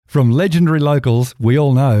From legendary locals we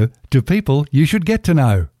all know to people you should get to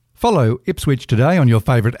know. Follow Ipswich Today on your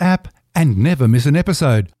favourite app and never miss an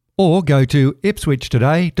episode. Or go to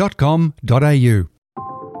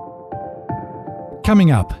ipswichtoday.com.au.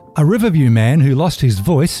 Coming up, a Riverview man who lost his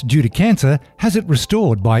voice due to cancer has it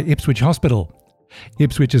restored by Ipswich Hospital.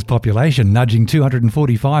 Ipswich's population nudging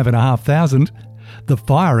 245,500. The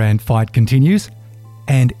fire ant fight continues.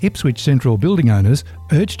 And Ipswich Central building owners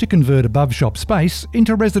urge to convert above shop space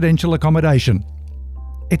into residential accommodation.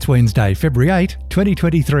 It's Wednesday, February 8,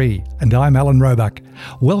 2023, and I'm Alan Roebuck.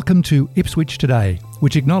 Welcome to Ipswich Today,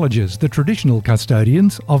 which acknowledges the traditional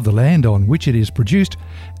custodians of the land on which it is produced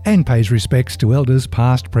and pays respects to elders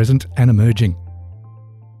past, present and emerging.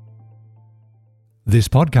 This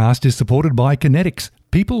podcast is supported by Kinetics,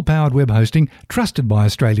 people-powered web hosting trusted by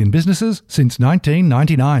Australian businesses since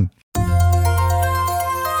 1999.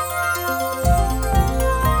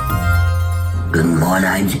 My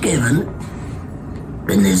name's Kevin,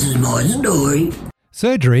 and this is my story.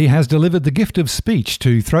 Surgery has delivered the gift of speech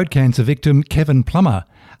to throat cancer victim Kevin Plummer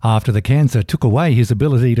after the cancer took away his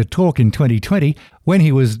ability to talk in 2020 when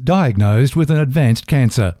he was diagnosed with an advanced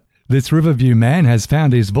cancer. This Riverview man has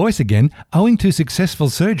found his voice again owing to successful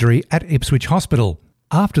surgery at Ipswich Hospital.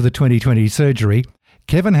 After the 2020 surgery,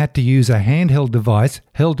 Kevin had to use a handheld device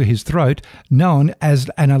held to his throat known as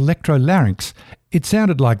an electrolarynx. It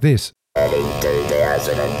sounded like this. And in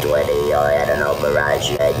 2020, I had an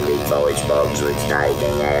operation and my voice box was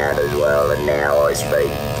taken out as well, and now I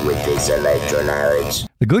speak with this electrolarynx.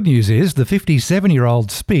 The good news is the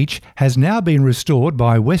 57-year-old's speech has now been restored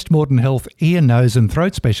by Westmoreton Health ear, nose and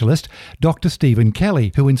throat specialist Dr. Stephen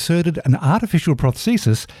Kelly, who inserted an artificial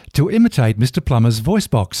prosthesis to imitate Mr. Plummer's voice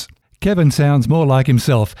box. Kevin sounds more like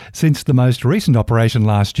himself since the most recent operation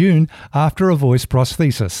last June after a voice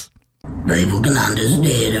prosthesis. People can understand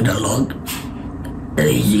it a lot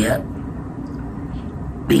easier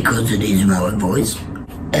because it is my voice,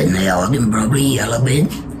 and now I can probably yell a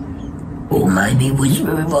bit or maybe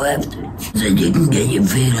whisper if I have to, so you can get your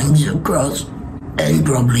feelings across and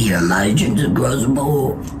probably your emotions across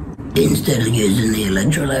more instead of using the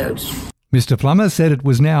electrolarynx. Mr. Plummer said it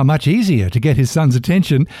was now much easier to get his son's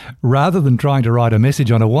attention rather than trying to write a message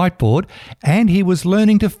on a whiteboard, and he was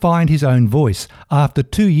learning to find his own voice after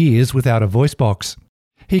 2 years without a voice box.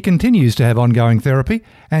 He continues to have ongoing therapy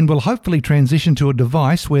and will hopefully transition to a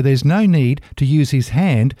device where there's no need to use his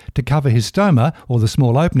hand to cover his stoma or the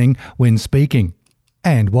small opening when speaking.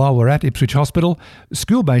 And while we're at Ipswich Hospital,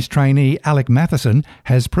 school-based trainee Alec Matheson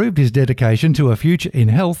has proved his dedication to a future in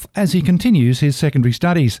health as he continues his secondary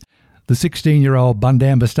studies. The 16-year-old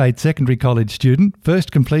Bundamba State Secondary College student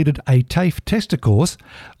first completed a TAFE tester course,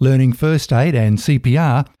 learning first aid and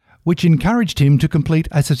CPR, which encouraged him to complete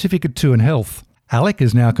a Certificate 2 in Health. Alec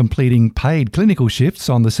is now completing paid clinical shifts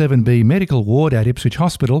on the 7B medical ward at Ipswich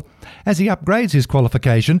Hospital as he upgrades his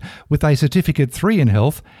qualification with a Certificate 3 in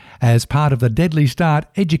Health as part of the Deadly Start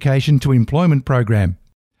Education to Employment program.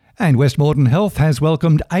 And Westmoreton Health has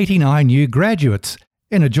welcomed 89 new graduates.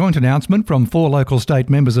 In a joint announcement from 4 local state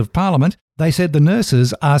members of Parliament, they said the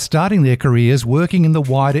nurses are starting their careers working in the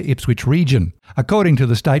wider Ipswich region. According to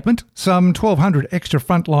the statement, some 1,200 extra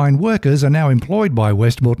frontline workers are now employed by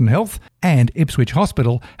Westmoreton Health, and Ipswich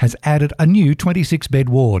Hospital has added a new 26-bed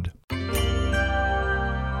ward.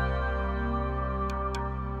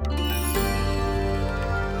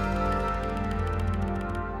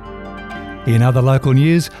 In other local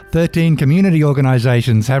news, 13 community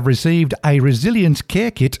organisations have received a Resilience Care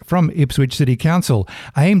Kit from Ipswich City Council,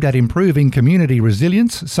 aimed at improving community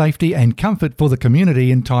resilience, safety and comfort for the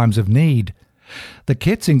community in times of need. The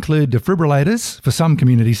kits include defibrillators for some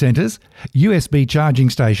community centres, USB charging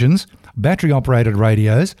stations, battery-operated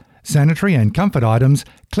radios, sanitary and comfort items,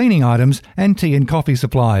 cleaning items and tea and coffee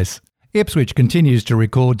supplies. Ipswich continues to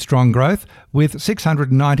record strong growth, with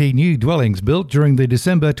 690 new dwellings built during the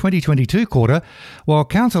December 2022 quarter, while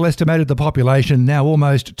council estimated the population now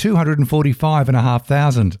almost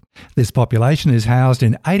 245,500. This population is housed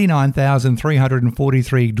in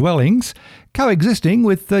 89,343 dwellings, coexisting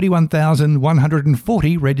with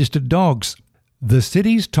 31,140 registered dogs. The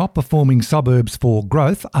city's top-performing suburbs for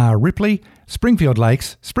growth are Ripley, Springfield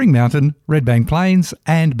Lakes, Spring Mountain, Redbank Plains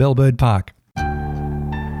and Bellbird Park.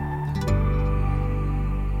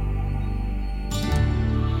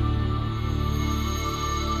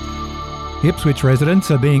 Ipswich residents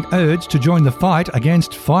are being urged to join the fight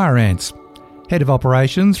against fire ants. Head of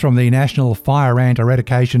Operations from the National Fire Ant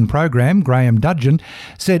Eradication Program, Graham Dudgeon,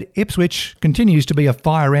 said Ipswich continues to be a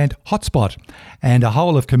fire ant hotspot and a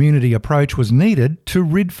whole-of-community approach was needed to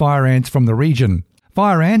rid fire ants from the region.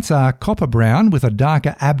 Fire ants are copper brown with a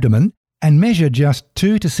darker abdomen and measure just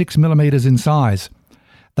 2 to 6 millimetres in size.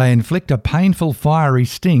 They inflict a painful fiery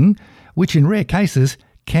sting, which in rare cases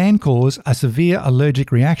can cause a severe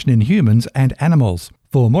allergic reaction in humans and animals.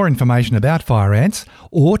 For more information about fire ants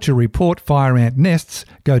or to report fire ant nests,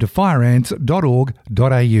 go to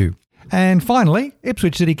fireants.org.au. And finally,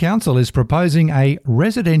 Ipswich City Council is proposing a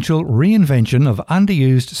residential reinvention of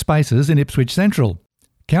underused spaces in Ipswich Central.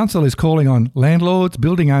 Council is calling on landlords,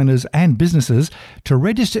 building owners and businesses to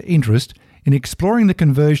register interest in exploring the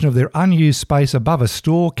conversion of their unused space above a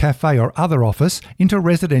store, cafe or other office into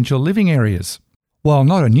residential living areas. While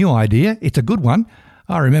not a new idea, it's a good one.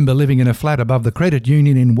 I remember living in a flat above the credit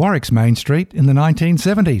union in Warwick's Main Street in the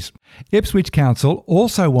 1970s. Ipswich Council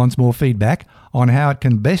also wants more feedback on how it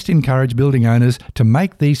can best encourage building owners to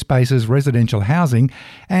make these spaces residential housing,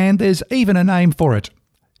 and there's even a name for it: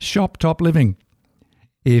 Shop Top Living.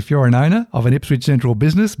 If you're an owner of an Ipswich Central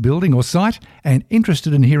business, building or site and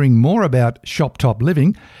interested in hearing more about Shop Top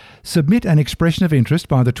Living, submit an expression of interest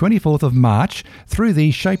by the 24th of March through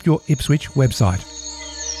the Shape Your Ipswich website.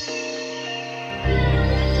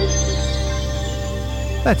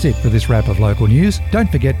 That's it for this wrap of local news.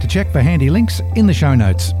 Don't forget to check for handy links in the show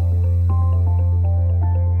notes.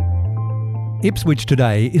 Ipswich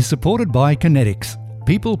Today is supported by Kinetics,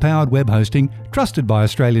 people-powered web hosting trusted by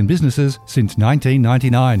Australian businesses since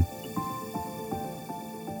 1999.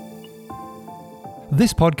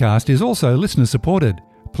 This podcast is also listener-supported.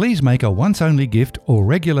 Please make a once-only gift or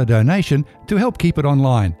regular donation to help keep it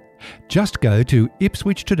online. Just go to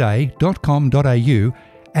ipswichtoday.com.au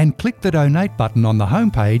and click the donate button on the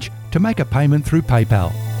homepage to make a payment through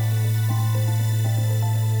PayPal.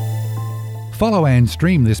 Follow and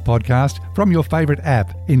stream this podcast from your favourite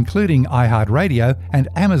app, including iHeartRadio and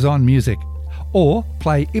Amazon Music, or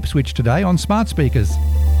play Ipswich Today on smart speakers.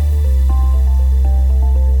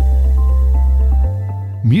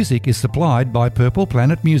 Music is supplied by Purple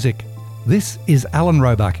Planet Music. This is Alan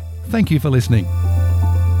Roebuck. Thank you for listening.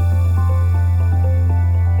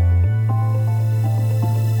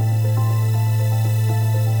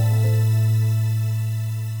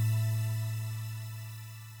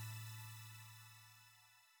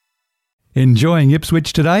 Enjoying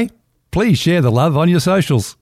Ipswich Today? Please share the love on your socials.